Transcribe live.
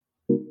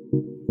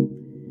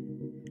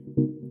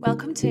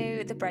Welcome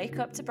to the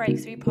Breakup to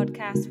Breakthrough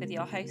podcast with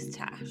your host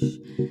Tash,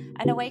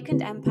 an awakened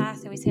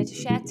empath who is here to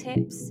share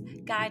tips,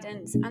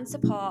 guidance and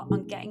support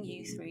on getting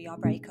you through your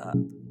breakup.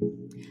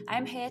 I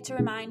am here to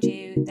remind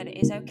you that it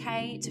is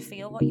okay to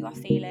feel what you are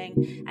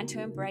feeling and to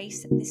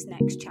embrace this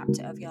next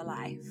chapter of your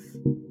life.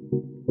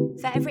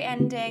 For every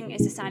ending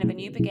is a sign of a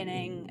new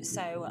beginning,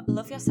 so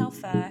love yourself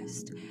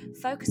first,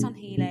 focus on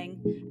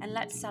healing, and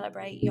let's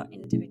celebrate your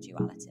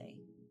individuality.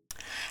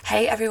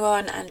 Hey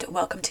everyone, and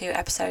welcome to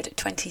episode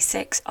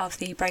 26 of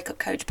the Breakup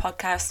Coach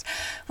podcast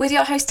with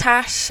your host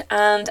Tash,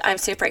 and I'm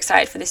super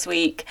excited for this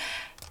week.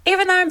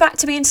 Even though I'm back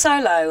to being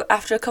solo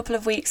after a couple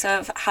of weeks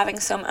of having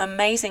some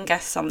amazing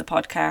guests on the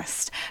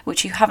podcast,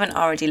 which you haven't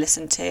already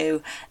listened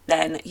to,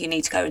 then you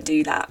need to go and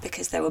do that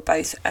because they were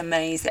both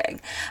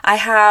amazing. I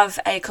have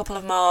a couple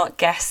of more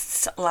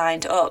guests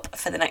lined up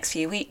for the next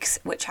few weeks,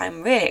 which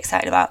I'm really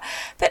excited about.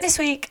 But this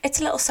week, it's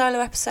a little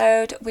solo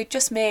episode with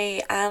just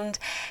me, and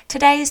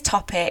today's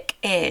topic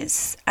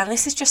is, and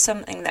this is just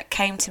something that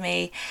came to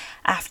me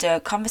after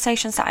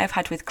conversations that I've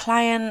had with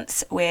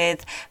clients,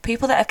 with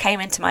people that have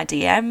came into my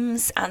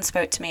DMs and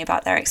spoke to me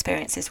about their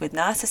experiences with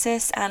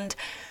narcissists. And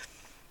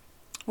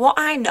what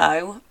I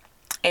know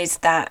is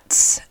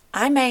that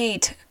I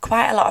made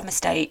quite a lot of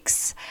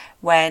mistakes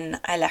when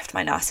I left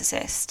my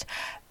narcissist.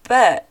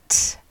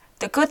 But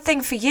the good thing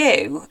for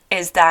you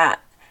is that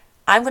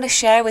I'm going to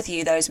share with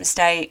you those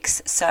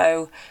mistakes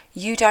so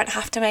you don't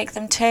have to make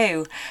them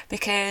too,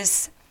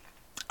 because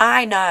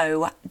I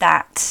know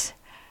that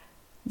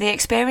the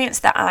experience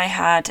that I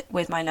had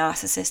with my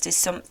narcissist is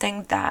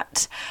something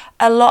that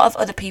a lot of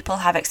other people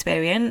have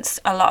experienced.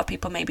 A lot of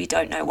people maybe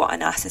don't know what a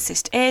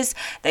narcissist is.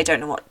 They don't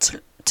know what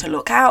to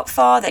look out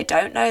for. They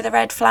don't know the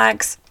red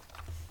flags,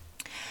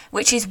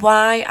 which is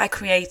why I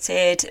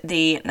created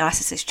the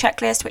narcissist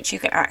checklist, which you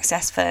can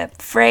access for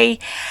free,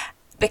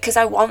 because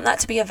I want that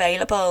to be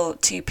available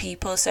to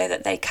people so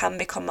that they can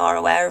become more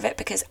aware of it.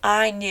 Because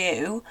I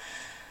knew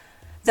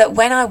that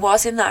when I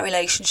was in that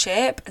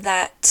relationship,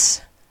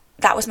 that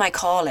was my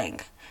calling.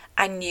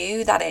 I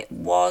knew that I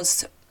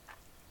was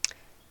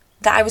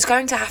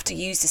going to have to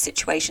use the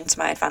situation to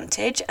my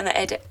advantage, and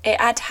that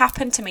it had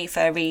happened to me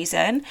for a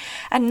reason.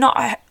 And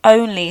not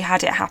only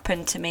had it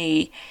happened to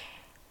me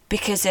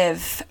because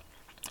of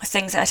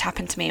things that had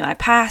happened to me in my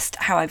past,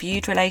 how I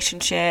viewed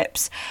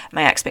relationships,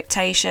 my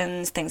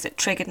expectations, things that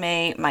triggered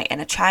me, my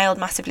inner child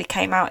massively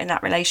came out in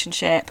that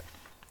relationship.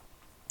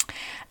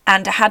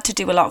 And I had to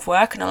do a lot of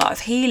work and a lot of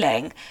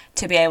healing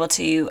to be able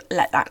to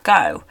let that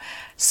go.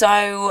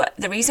 So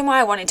the reason why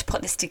I wanted to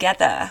put this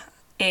together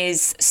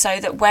is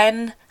so that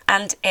when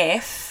and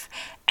if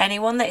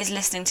anyone that is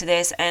listening to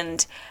this,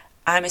 and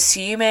I'm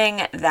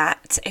assuming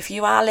that if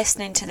you are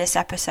listening to this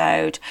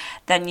episode,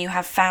 then you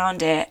have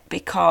found it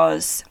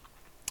because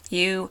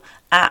you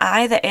are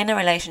either in a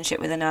relationship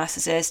with a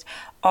narcissist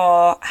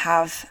or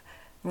have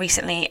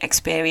recently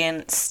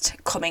experienced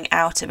coming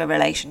out of a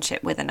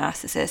relationship with a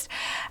narcissist.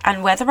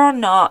 And whether or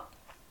not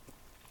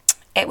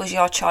it was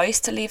your choice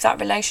to leave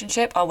that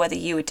relationship or whether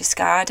you were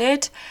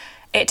discarded,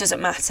 it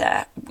doesn't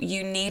matter.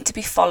 You need to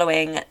be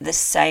following the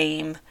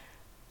same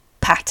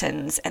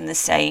patterns, and the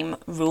same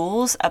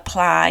rules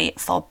apply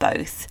for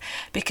both,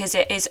 because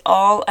it is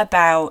all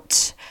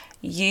about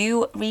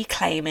you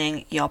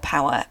reclaiming your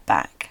power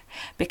back.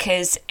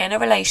 Because in a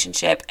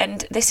relationship,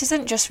 and this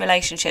isn't just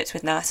relationships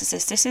with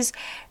narcissists, this is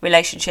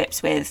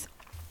relationships with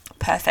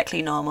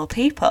perfectly normal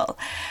people,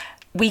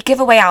 we give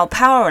away our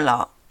power a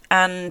lot,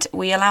 and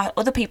we allow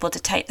other people to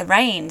take the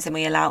reins, and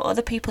we allow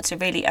other people to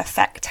really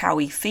affect how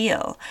we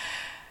feel.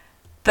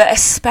 But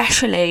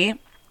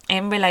especially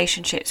in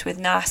relationships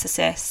with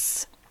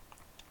narcissists,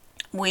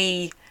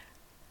 we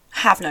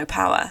have no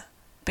power,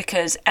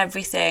 because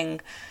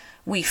everything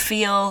we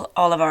feel,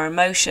 all of our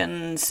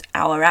emotions,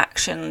 our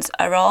actions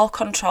are all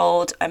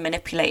controlled and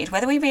manipulated,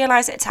 whether we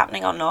realise it's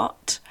happening or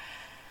not.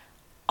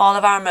 All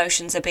of our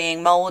emotions are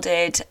being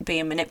moulded,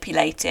 being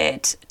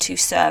manipulated to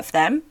serve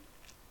them.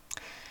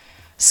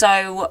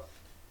 So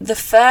the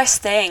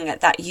first thing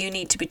that you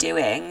need to be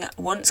doing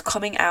once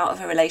coming out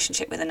of a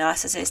relationship with a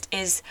narcissist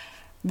is,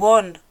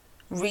 one,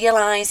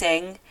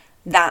 realising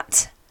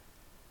that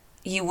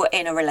you were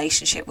in a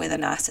relationship with a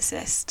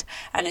narcissist.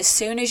 And as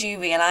soon as you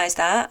realise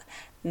that,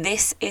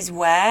 this is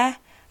where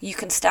you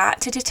can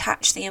start to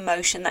detach the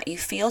emotion that you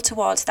feel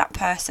towards that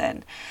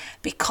person,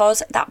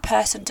 because that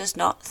person does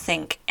not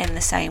think in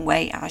the same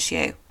way as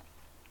you.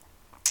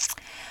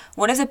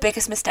 One of the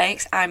biggest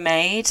mistakes I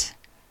made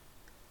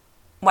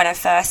when I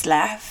first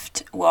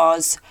left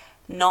was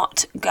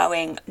not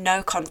going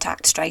no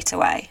contact straight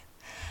away.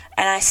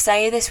 And I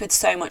say this with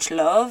so much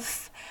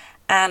love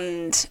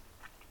and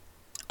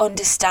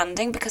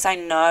understanding, because I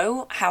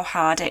know how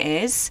hard it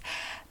is,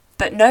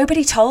 but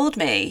nobody told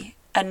me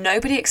and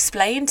nobody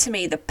explained to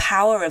me the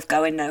power of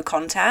going no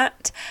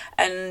contact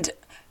and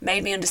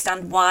made me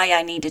understand why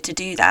I needed to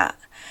do that.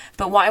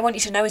 But what I want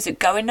you to know is that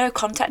going no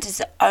contact is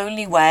the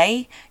only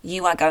way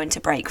you are going to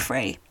break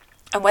free.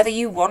 And whether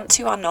you want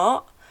to or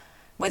not,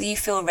 whether you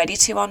feel ready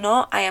to or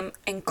not, I am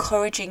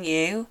encouraging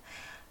you,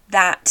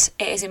 that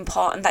it is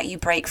important that you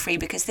break free,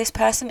 because this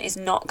person is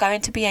not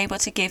going to be able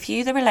to give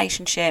you the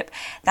relationship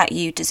that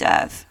you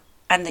deserve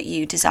and that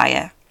you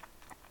desire.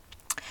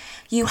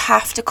 You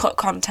have to cut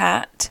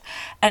contact.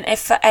 And if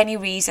for any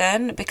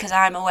reason, because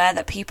I'm aware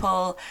that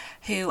people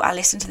who are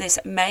listening to this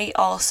there may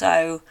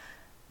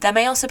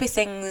also be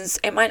things,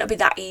 it might not be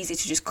that easy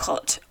to just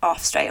cut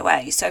off straight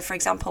away. So for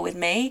example, with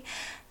me,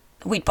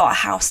 we'd bought a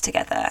house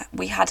together.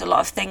 We had a lot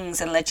of things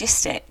and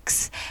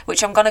logistics,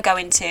 which I'm going to go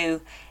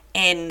into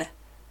in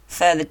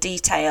further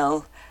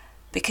detail,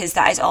 because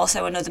that is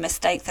also another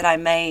mistake that I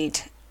made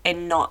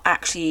in not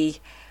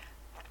actually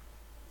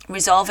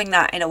resolving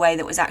that in a way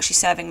that was actually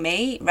serving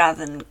me,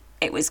 rather than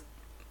it was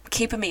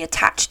keeping me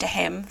attached to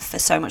him for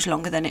so much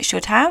longer than it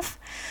should have.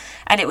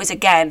 And it was,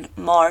 again,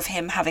 more of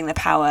him having the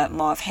power,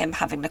 more of him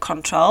having the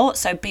control.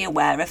 So be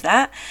aware of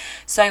that.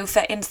 So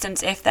for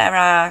instance, if there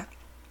are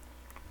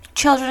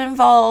children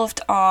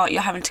involved or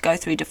you're having to go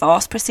through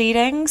divorce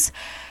proceedings,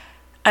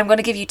 I'm going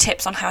to give you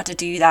tips on how to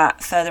do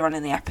that further on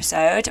in the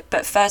episode.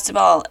 But first of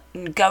all,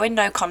 going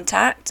no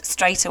contact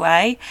straight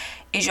away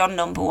is your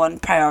number one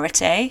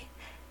priority,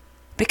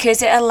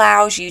 because it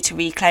allows you to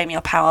reclaim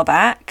your power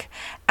back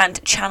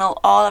and channel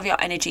all of your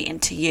energy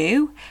into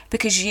you,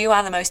 because you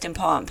are the most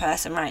important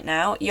person right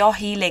now. Your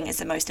healing is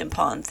the most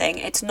important thing.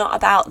 It's not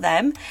about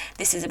them.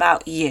 This is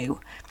about you.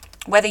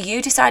 Whether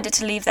you decided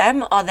to leave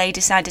them or they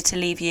decided to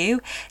leave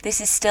you,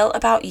 this is still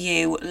about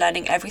you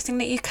learning everything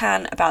that you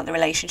can about the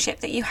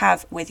relationship that you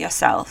have with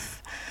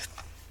yourself.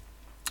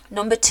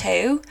 Number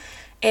 2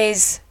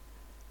 is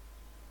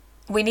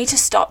we need to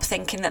stop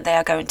thinking that they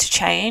are going to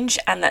change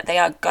and that they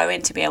are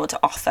going to be able to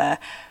offer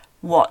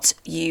what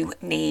you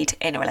need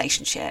in a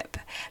relationship.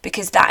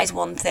 Because that is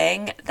one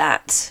thing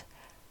that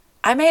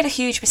I made a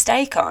huge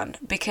mistake on,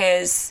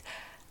 because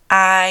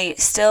I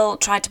still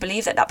tried to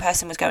believe that that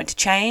person was going to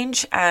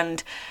change,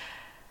 and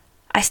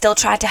I still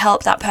tried to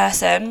help that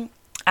person,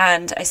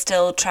 and I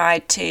still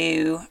tried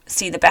to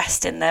see the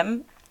best in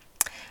them,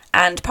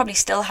 and probably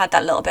still had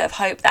that little bit of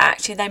hope that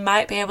actually they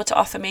might be able to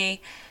offer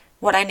me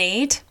what I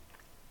need.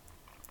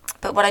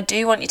 But what I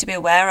do want you to be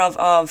aware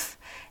of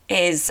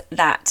is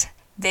that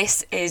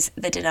this is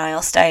the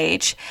denial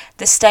stage,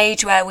 the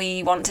stage where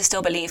we want to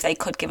still believe they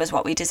could give us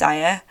what we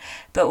desire.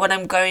 But what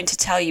I'm going to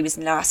tell you is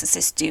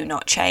narcissists do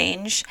not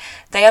change.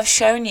 They have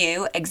shown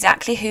you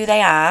exactly who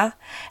they are,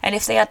 and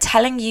if they are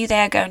telling you they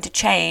are going to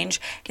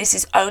change, this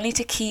is only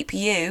to keep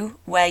you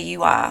where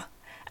you are,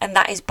 and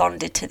that is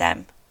bonded to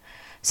them.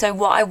 So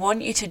what I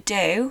want you to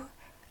do,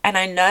 and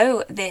I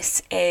know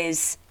this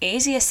is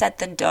easier said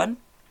than done,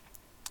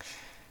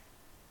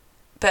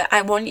 but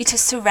I want you to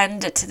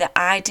surrender to the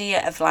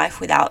idea of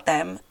life without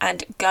them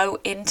and go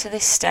into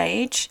this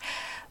stage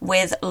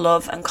with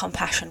love and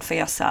compassion for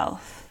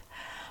yourself.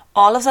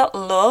 All of that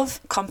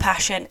love,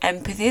 compassion,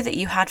 empathy that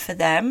you had for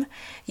them,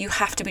 you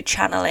have to be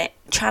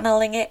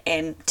channeling it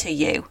into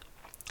you.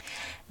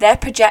 Their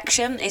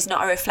projection is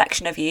not a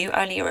reflection of you,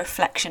 only a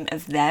reflection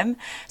of them.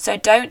 So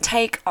don't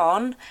take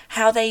on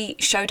how they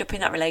showed up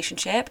in that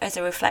relationship as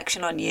a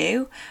reflection on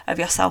you, of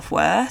your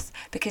self-worth,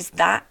 because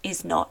that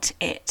is not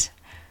it.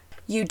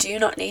 You do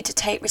not need to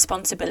take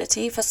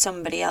responsibility for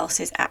somebody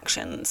else's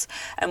actions.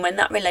 And when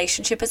that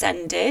relationship has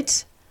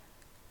ended,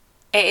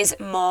 it is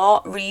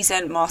more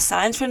reason, more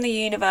signs from the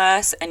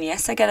universe. And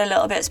yes, I get a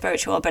little bit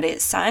spiritual, but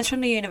it's signs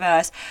from the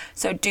universe.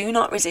 So do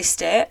not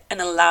resist it and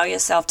allow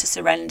yourself to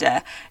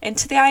surrender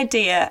into the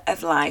idea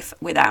of life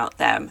without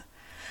them.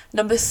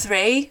 Number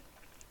 3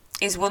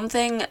 is one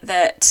thing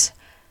that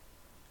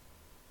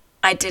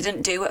I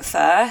didn't do at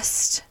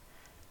first,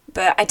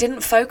 but I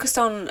didn't focus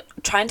on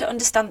trying to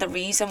understand the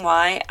reason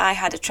why I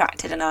had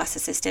attracted a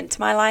narcissist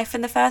into my life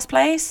in the first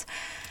place.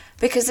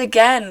 Because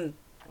again,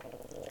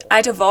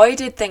 I'd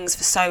avoided things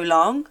for so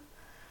long,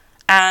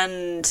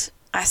 and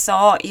I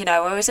thought,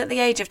 I was at the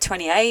age of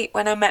 28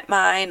 when I met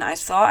mine. I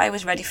thought I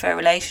was ready for a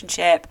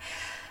relationship.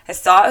 I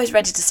thought I was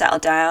ready to settle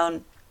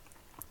down.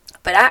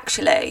 But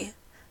actually,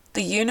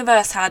 the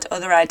universe had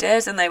other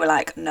ideas, and they were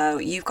like, no,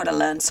 you've got to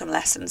learn some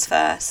lessons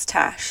first,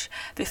 Tash,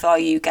 before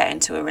you get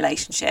into a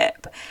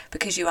relationship,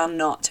 because you are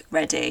not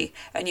ready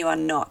and you are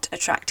not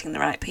attracting the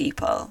right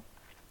people.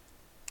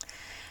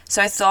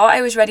 So I thought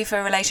I was ready for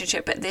a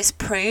relationship, but this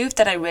proved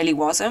that I really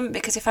wasn't,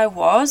 because if I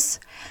was,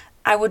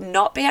 I would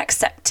not be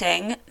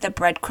accepting the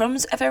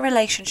breadcrumbs of a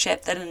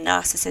relationship that a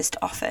narcissist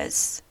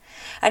offers.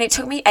 And it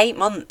took me 8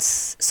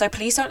 months. So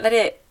please don't let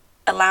it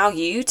allow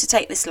you to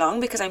take this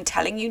long, because I'm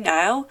telling you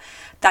now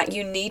that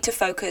you need to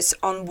focus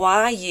on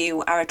why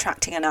you are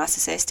attracting a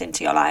narcissist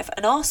into your life,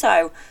 and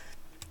also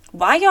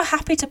why you're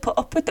happy to put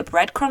up with the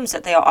breadcrumbs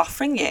that they are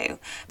offering you,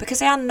 because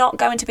they are not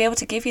going to be able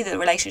to give you the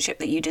relationship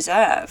that you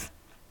deserve.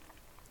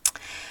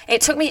 It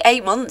took me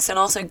 8 months and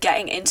also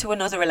getting into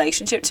another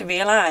relationship to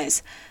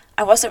realise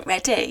I wasn't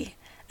ready,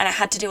 and I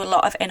had to do a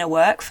lot of inner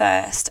work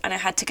first, and I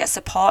had to get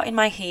support in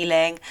my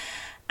healing,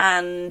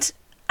 and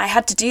I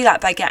had to do that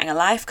by getting a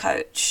life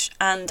coach.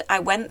 And I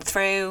went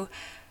through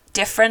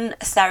different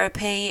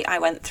therapy. I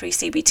went through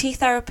CBT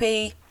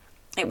therapy.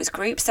 It was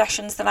group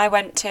sessions that I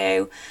went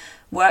to,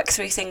 work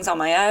through things on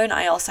my own.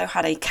 I also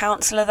had a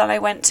counsellor that I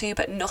went to,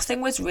 but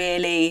nothing was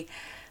really,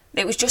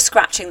 it was just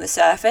scratching the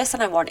surface,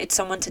 and I wanted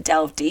someone to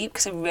delve deep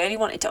because I really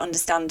wanted to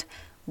understand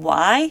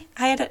why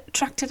I had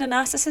attracted a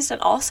narcissist,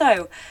 and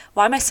also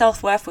why my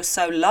self-worth was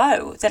so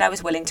low that I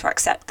was willing to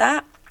accept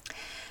that.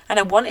 And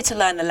I wanted to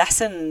learn the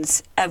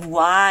lessons of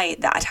why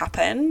that had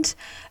happened.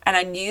 And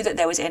I knew that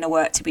there was inner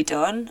work to be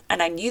done.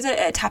 And I knew that it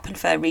had happened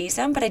for a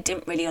reason, but I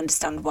didn't really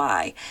understand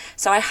why.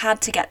 So I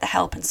had to get the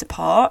help and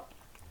support.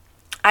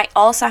 I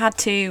also had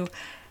to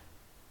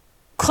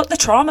cut the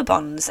trauma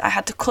bonds. I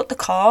had to cut the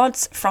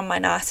cords from my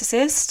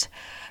narcissist.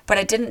 But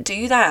I didn't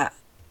do that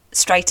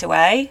straight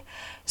away.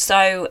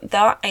 So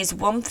that is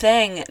one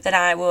thing that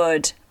I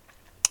would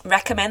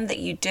recommend that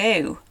you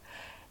do,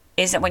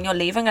 is that when you're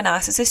leaving a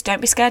narcissist,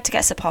 don't be scared to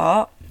get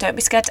support. Don't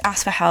be scared to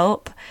ask for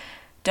help.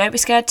 Don't be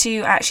scared to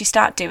actually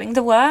start doing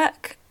the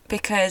work,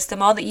 because the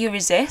more that you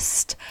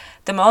resist,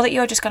 the more that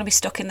you're just going to be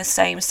stuck in the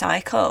same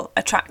cycle,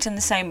 attracting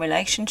the same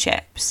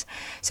relationships.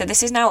 So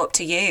this is now up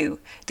to you.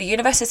 The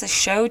universe has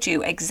showed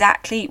you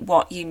exactly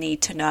what you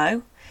need to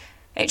know.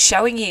 It's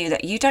showing you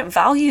that you don't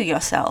value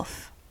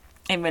yourself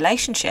in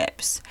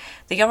relationships,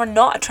 that you're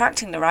not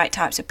attracting the right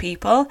types of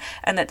people,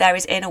 and that there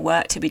is inner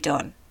work to be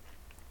done.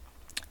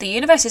 The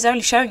universe is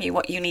only showing you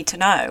what you need to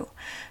know.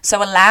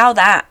 So allow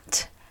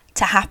that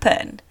to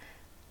happen.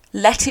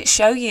 Let it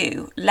show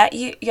you. Let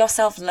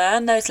yourself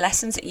learn those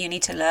lessons that you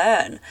need to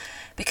learn,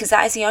 because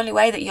that is the only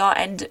way that you're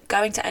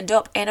going to end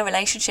up in a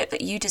relationship that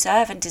you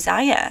deserve and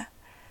desire.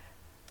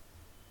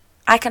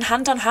 I can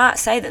hand on heart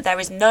say that there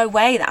is no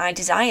way that I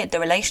desired the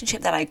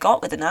relationship that I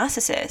got with a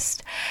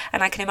narcissist.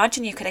 And I can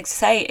imagine you could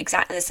say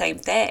exactly the same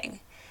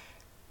thing.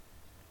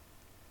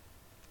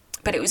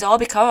 But it was all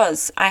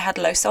because I had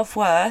low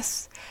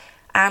self-worth,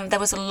 and there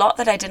was a lot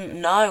that I didn't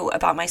know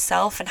about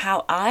myself and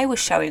how I was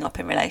showing up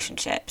in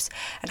relationships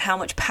and how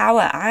much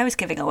power I was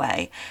giving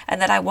away, and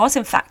that I was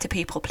in fact a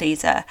people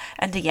pleaser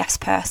and a yes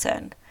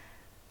person.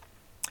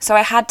 So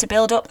I had to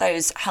build up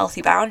those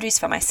healthy boundaries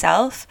for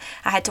myself.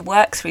 I had to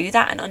work through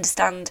that and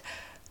understand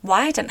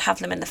why I didn't have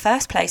them in the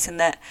first place, and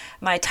that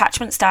my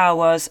attachment style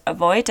was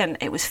avoidant,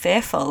 it was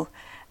fearful,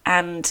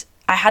 and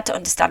I had to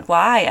understand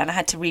why, and I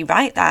had to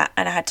rewrite that,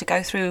 and I had to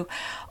go through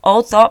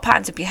old thought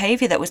patterns of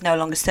behaviour that was no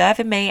longer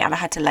serving me, and I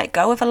had to let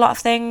go of a lot of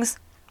things.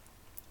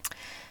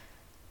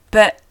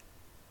 But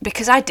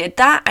because I did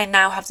that, I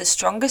now have the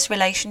strongest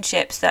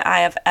relationships that I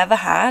have ever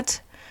had.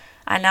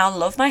 I now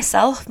love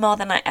myself more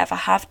than I ever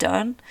have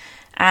done,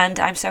 and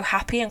I'm so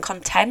happy and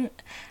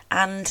content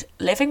and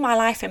living my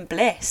life in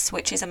bliss,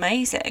 which is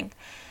amazing.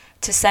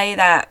 To say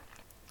that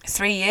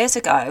 3 years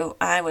ago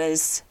I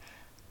was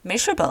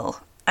miserable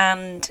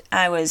and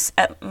I was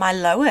at my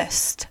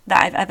lowest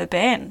that I've ever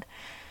been.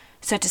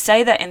 So to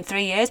say that in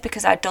 3 years,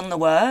 because I've done the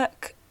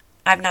work,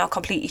 I've now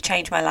completely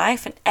changed my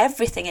life, and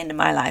everything in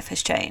my life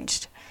has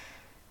changed.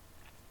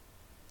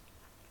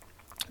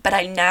 But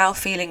I'm now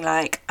feeling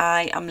like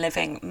I am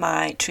living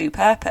my true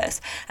purpose,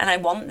 and I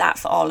want that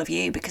for all of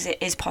you, because it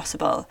is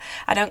possible.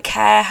 I don't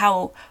care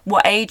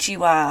what age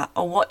you are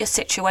or what your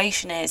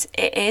situation is,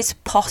 it is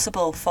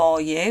possible for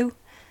you.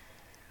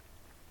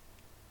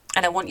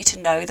 And I want you to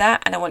know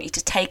that, and I want you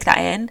to take that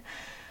in.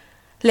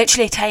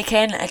 Literally take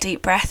in a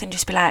deep breath and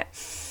just be like,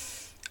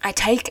 I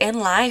take in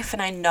life,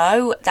 and I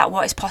know that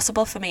what is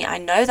possible for me. I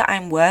know that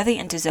I'm worthy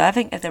and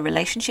deserving of the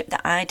relationship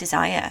that I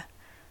desire.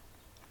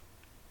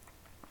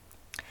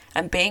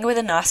 And being with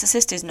a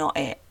narcissist is not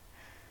it.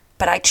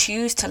 But I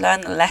choose to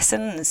learn the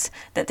lessons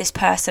that this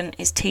person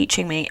is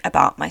teaching me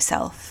about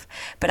myself.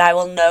 But I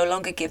will no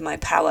longer give my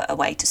power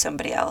away to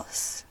somebody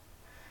else.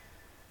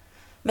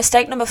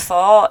 Mistake number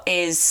 4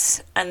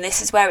 is, and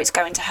this is where it's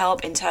going to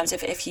help in terms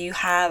of if you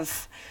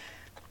have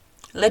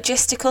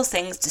logistical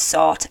things to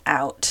sort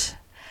out.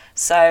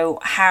 So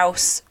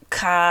house,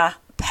 car,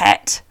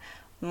 pet,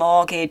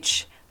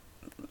 mortgage,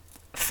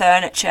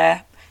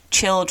 furniture,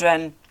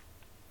 children,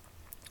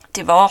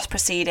 divorce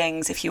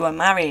proceedings if you are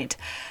married.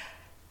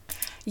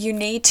 You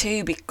need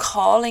to be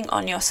calling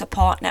on your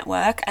support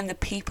network and the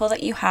people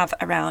that you have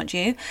around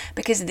you,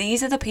 because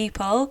these are the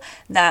people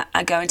that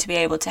are going to be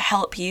able to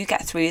help you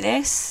get through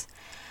this.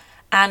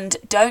 And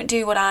don't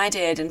do what I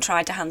did and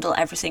try to handle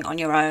everything on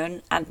your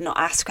own and not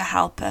ask for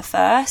help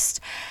first.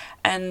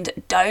 And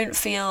don't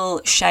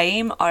feel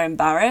shame or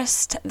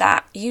embarrassed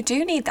that you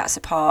do need that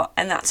support,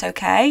 and that's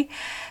okay.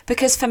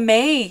 Because for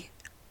me,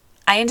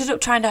 I ended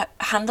up trying to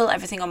handle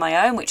everything on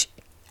my own, which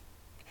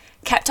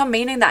kept on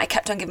meaning that I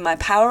kept on giving my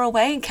power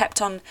away and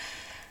kept on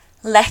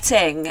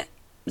letting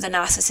the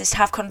narcissist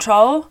have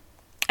control.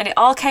 And it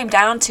all came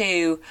down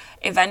to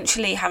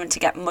eventually having to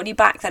get money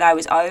back that I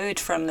was owed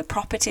from the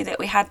property that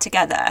we had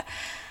together.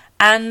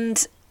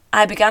 And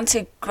I began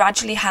to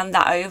gradually hand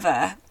that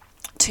over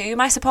to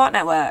my support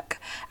network,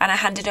 and I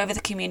handed over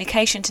the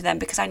communication to them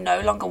because I no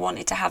longer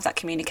wanted to have that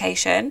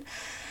communication.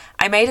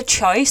 I made a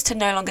choice to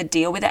no longer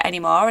deal with it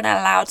anymore, and I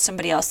allowed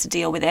somebody else to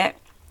deal with it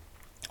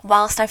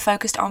whilst I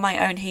focused on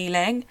my own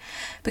healing,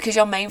 because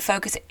your main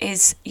focus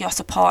is your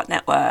support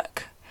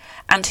network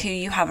and who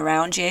you have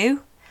around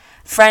you.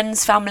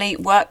 Friends, family,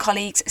 work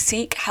colleagues,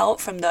 seek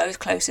help from those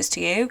closest to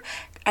you.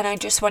 And I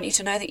just want you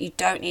to know that you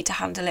don't need to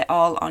handle it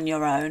all on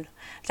your own.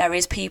 There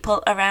is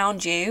people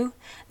around you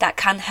that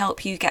can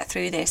help you get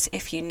through this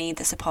if you need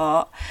the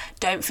support.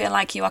 Don't feel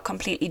like you are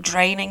completely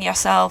draining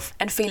yourself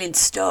and feeling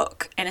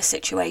stuck in a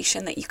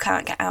situation that you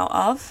can't get out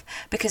of,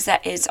 because there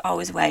is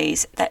always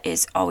ways, there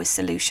is always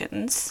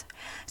solutions.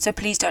 So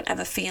please don't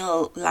ever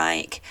feel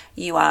like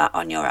you are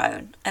on your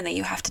own and that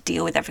you have to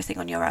deal with everything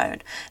on your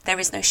own. There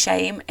is no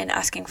shame in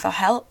asking for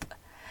help.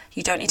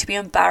 You don't need to be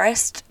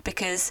embarrassed,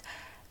 because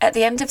at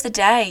the end of the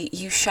day,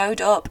 you showed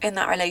up in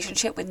that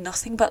relationship with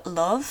nothing but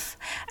love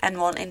and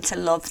wanting to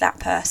love that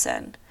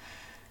person.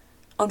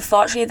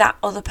 Unfortunately, that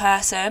other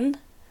person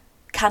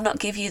cannot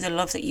give you the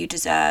love that you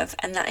deserve,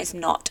 and that is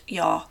not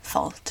your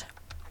fault.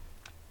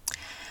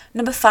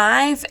 Number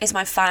 5 is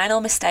my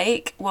final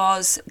mistake,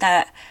 was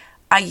that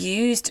I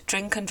used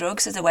drink and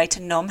drugs as a way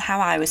to numb how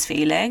I was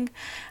feeling.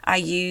 I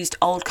used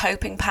old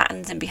coping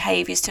patterns and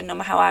behaviours to numb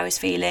how I was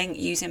feeling,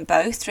 using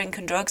both drink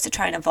and drugs to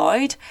try and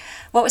avoid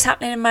what was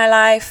happening in my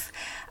life.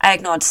 I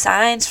ignored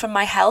signs from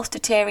my health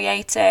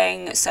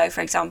deteriorating. So, for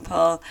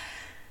example,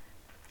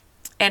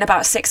 in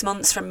about 6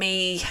 months from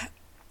me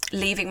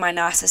leaving my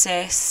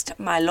narcissist,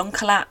 my lung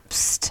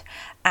collapsed,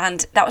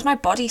 and that was my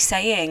body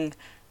saying,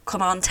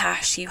 "Come on,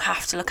 Tash, you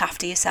have to look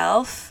after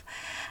yourself."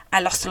 I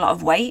lost a lot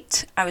of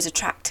weight. I was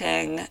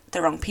attracting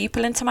the wrong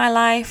people into my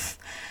life,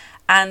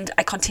 and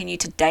I continued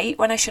to date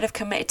when I should have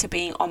committed to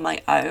being on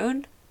my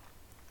own.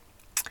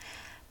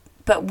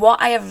 But what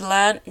I have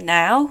learned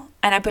now,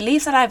 and I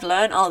believe that I've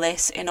learned all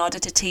this in order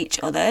to teach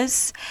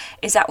others,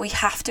 is that we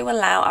have to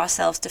allow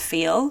ourselves to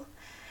feel.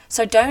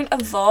 So don't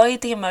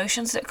avoid the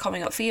emotions that are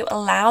coming up for you.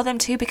 Allow them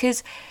to,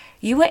 because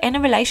you were in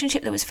a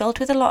relationship that was filled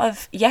with a lot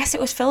of, yes,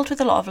 it was filled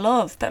with a lot of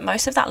love, but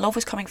most of that love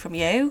was coming from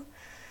you.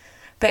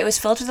 But it was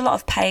filled with a lot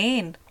of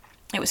pain.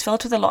 It was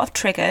filled with a lot of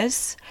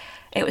triggers.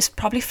 It was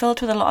probably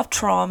filled with a lot of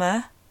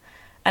trauma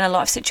and a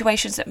lot of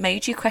situations that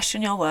made you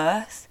question your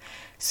worth.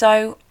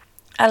 So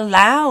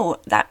allow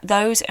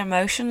those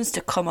emotions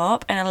to come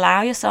up and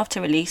allow yourself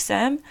to release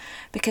them,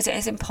 because it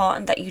is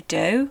important that you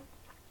do.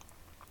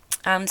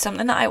 And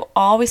something that I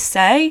always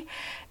say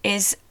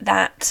is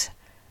that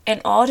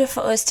in order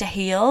for us to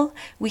heal,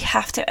 we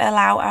have to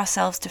allow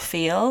ourselves to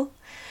feel.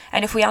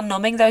 And if we are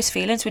numbing those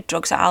feelings with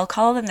drugs or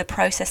alcohol, then the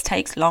process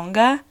takes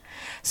longer.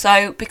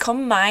 So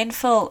become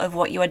mindful of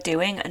what you are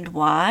doing and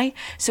why.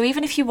 So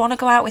even if you want to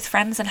go out with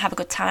friends and have a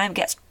good time,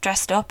 get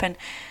dressed up and,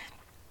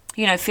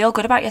 feel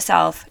good about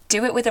yourself,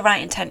 do it with the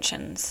right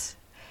intentions.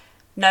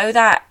 Know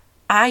that,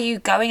 are you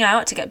going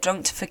out to get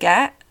drunk to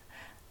forget?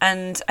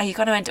 And are you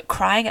going to end up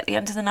crying at the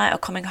end of the night or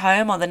coming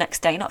home or the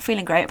next day not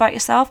feeling great about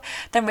yourself?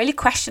 Then really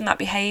question that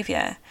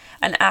behaviour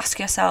and ask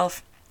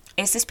yourself,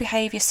 is this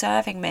behaviour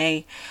serving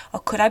me? Or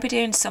could I be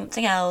doing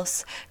something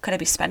else? Could I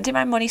be spending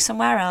my money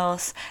somewhere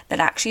else that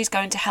actually is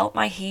going to help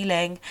my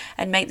healing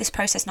and make this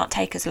process not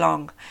take as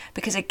long?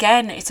 Because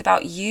again, it's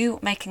about you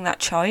making that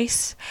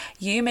choice,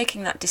 you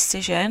making that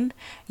decision,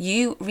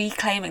 you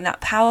reclaiming that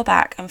power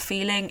back and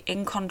feeling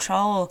in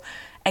control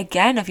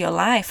again of your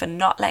life and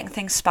not letting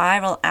things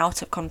spiral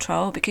out of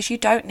control, because you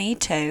don't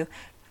need to.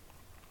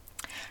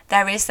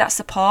 There is that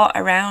support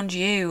around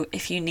you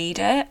if you need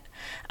it.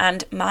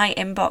 And my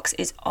inbox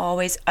is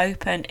always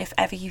open if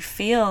ever you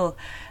feel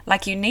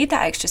like you need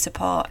that extra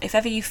support, if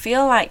ever you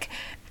feel like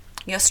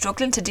you're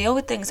struggling to deal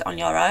with things on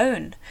your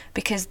own,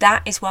 because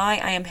that is why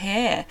I am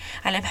here.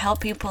 And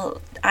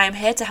I am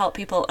here to help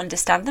people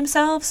understand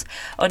themselves,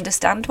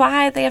 understand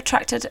why they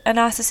attracted a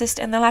narcissist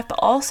in their life, but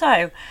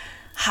also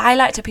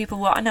highlight to people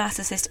what a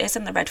narcissist is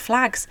and the red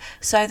flags,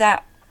 so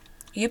that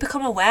you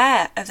become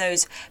aware of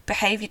those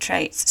behaviour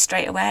traits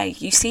straight away.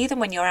 You see them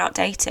when you're out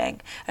dating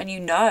and you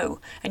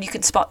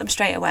can spot them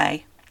straight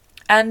away.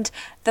 And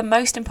the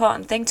most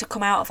important thing to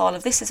come out of all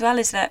of this as well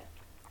is that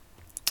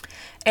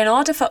in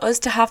order for us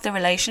to have the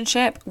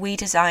relationship we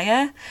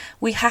desire,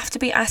 we have to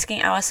be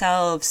asking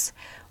ourselves,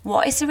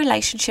 what is the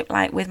relationship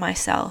like with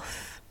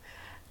myself?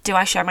 Do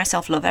I show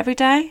myself love every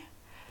day?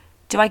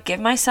 Do I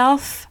give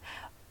myself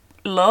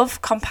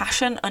love,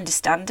 compassion,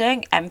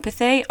 understanding,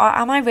 empathy, or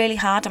am I really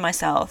hard on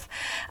myself?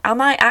 Am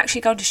I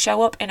actually going to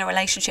show up in a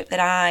relationship that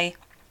I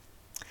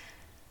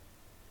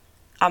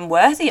am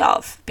worthy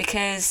of?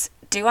 Because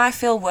do I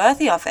feel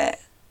worthy of it?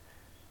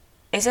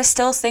 Is there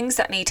still things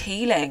that need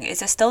healing? Is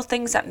there still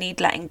things that need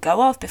letting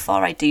go of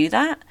before I do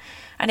that?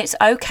 And it's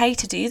okay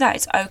to do that.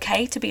 It's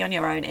okay to be on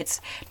your own. It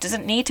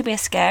doesn't need to be a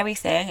scary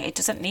thing. It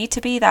doesn't need to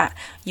be that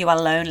you are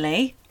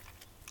lonely,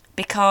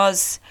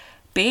 because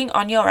being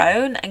on your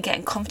own and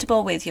getting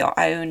comfortable with your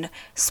own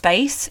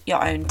space,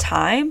 your own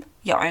time,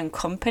 your own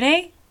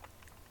company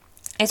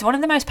is one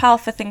of the most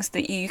powerful things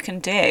that you can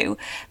do,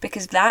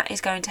 because that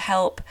is going to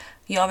help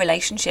your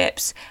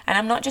relationships. And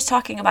I'm not just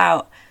talking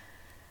about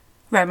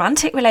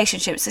romantic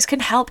relationships. This can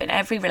help in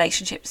every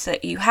relationship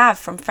that you have,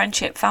 from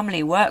friendship,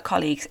 family, work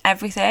colleagues,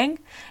 everything.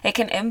 It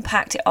can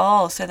impact it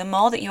all. So the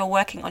more that you're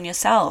working on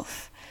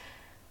yourself,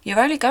 you're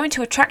only going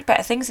to attract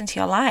better things into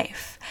your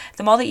life.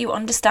 The more that you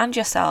understand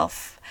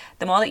yourself,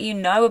 the more that you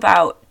know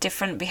about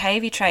different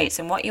behaviour traits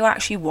and what you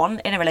actually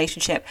want in a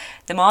relationship,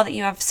 the more that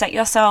you have set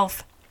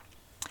yourself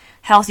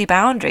healthy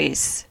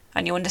boundaries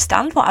and you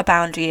understand what a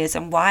boundary is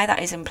and why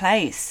that is in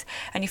place,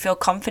 and you feel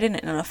confident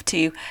enough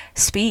to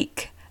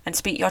speak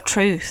your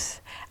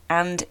truth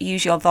and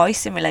use your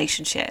voice in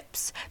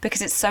relationships,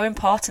 because it's so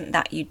important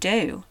that you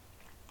do.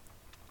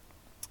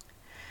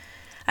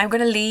 I'm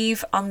going to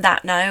leave on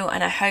that note,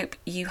 and I hope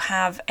you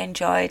have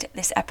enjoyed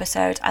this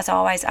episode. As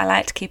always, I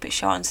like to keep it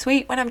short and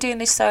sweet when I'm doing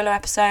these solo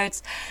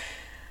episodes,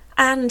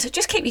 and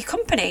just keep you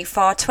company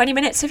for 20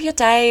 minutes of your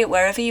day,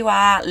 wherever you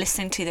are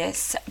listening to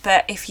this.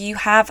 But if you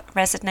have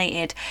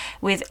resonated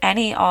with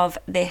any of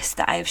this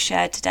that I've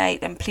shared today,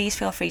 then please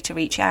feel free to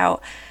reach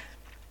out.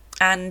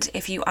 And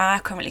if you are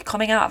currently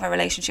coming out of a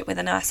relationship with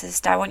a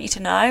narcissist, I want you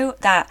to know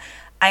that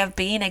I have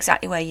been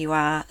exactly where you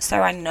are,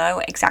 so I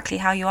know exactly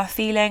how you are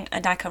feeling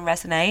and I can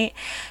resonate.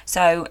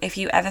 So if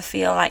you ever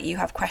feel like you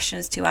have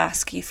questions to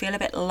ask, you feel a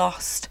bit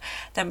lost,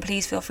 then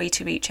please feel free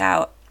to reach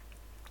out.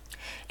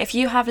 If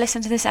you have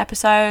listened to this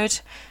episode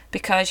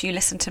because you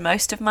listen to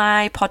most of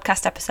my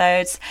podcast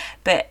episodes,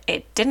 but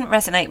it didn't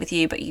resonate with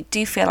you, but you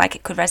do feel like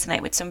it could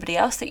resonate with somebody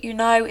else that you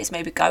know is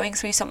maybe going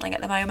through something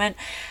at the moment,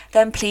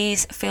 then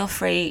please feel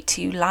free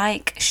to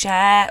like,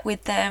 share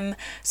with them,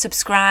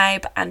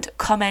 subscribe and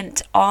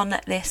comment on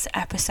this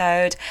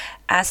episode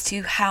as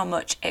to how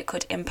much it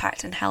could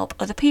impact and help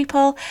other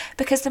people,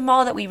 because the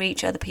more that we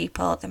reach other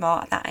people, the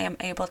more that I am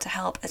able to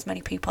help as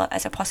many people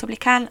as I possibly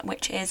can,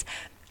 which is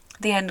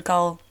the end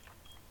goal.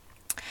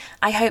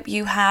 I hope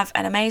you have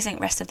an amazing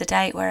rest of the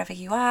day wherever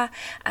you are,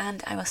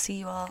 and I will see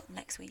you all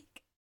next week.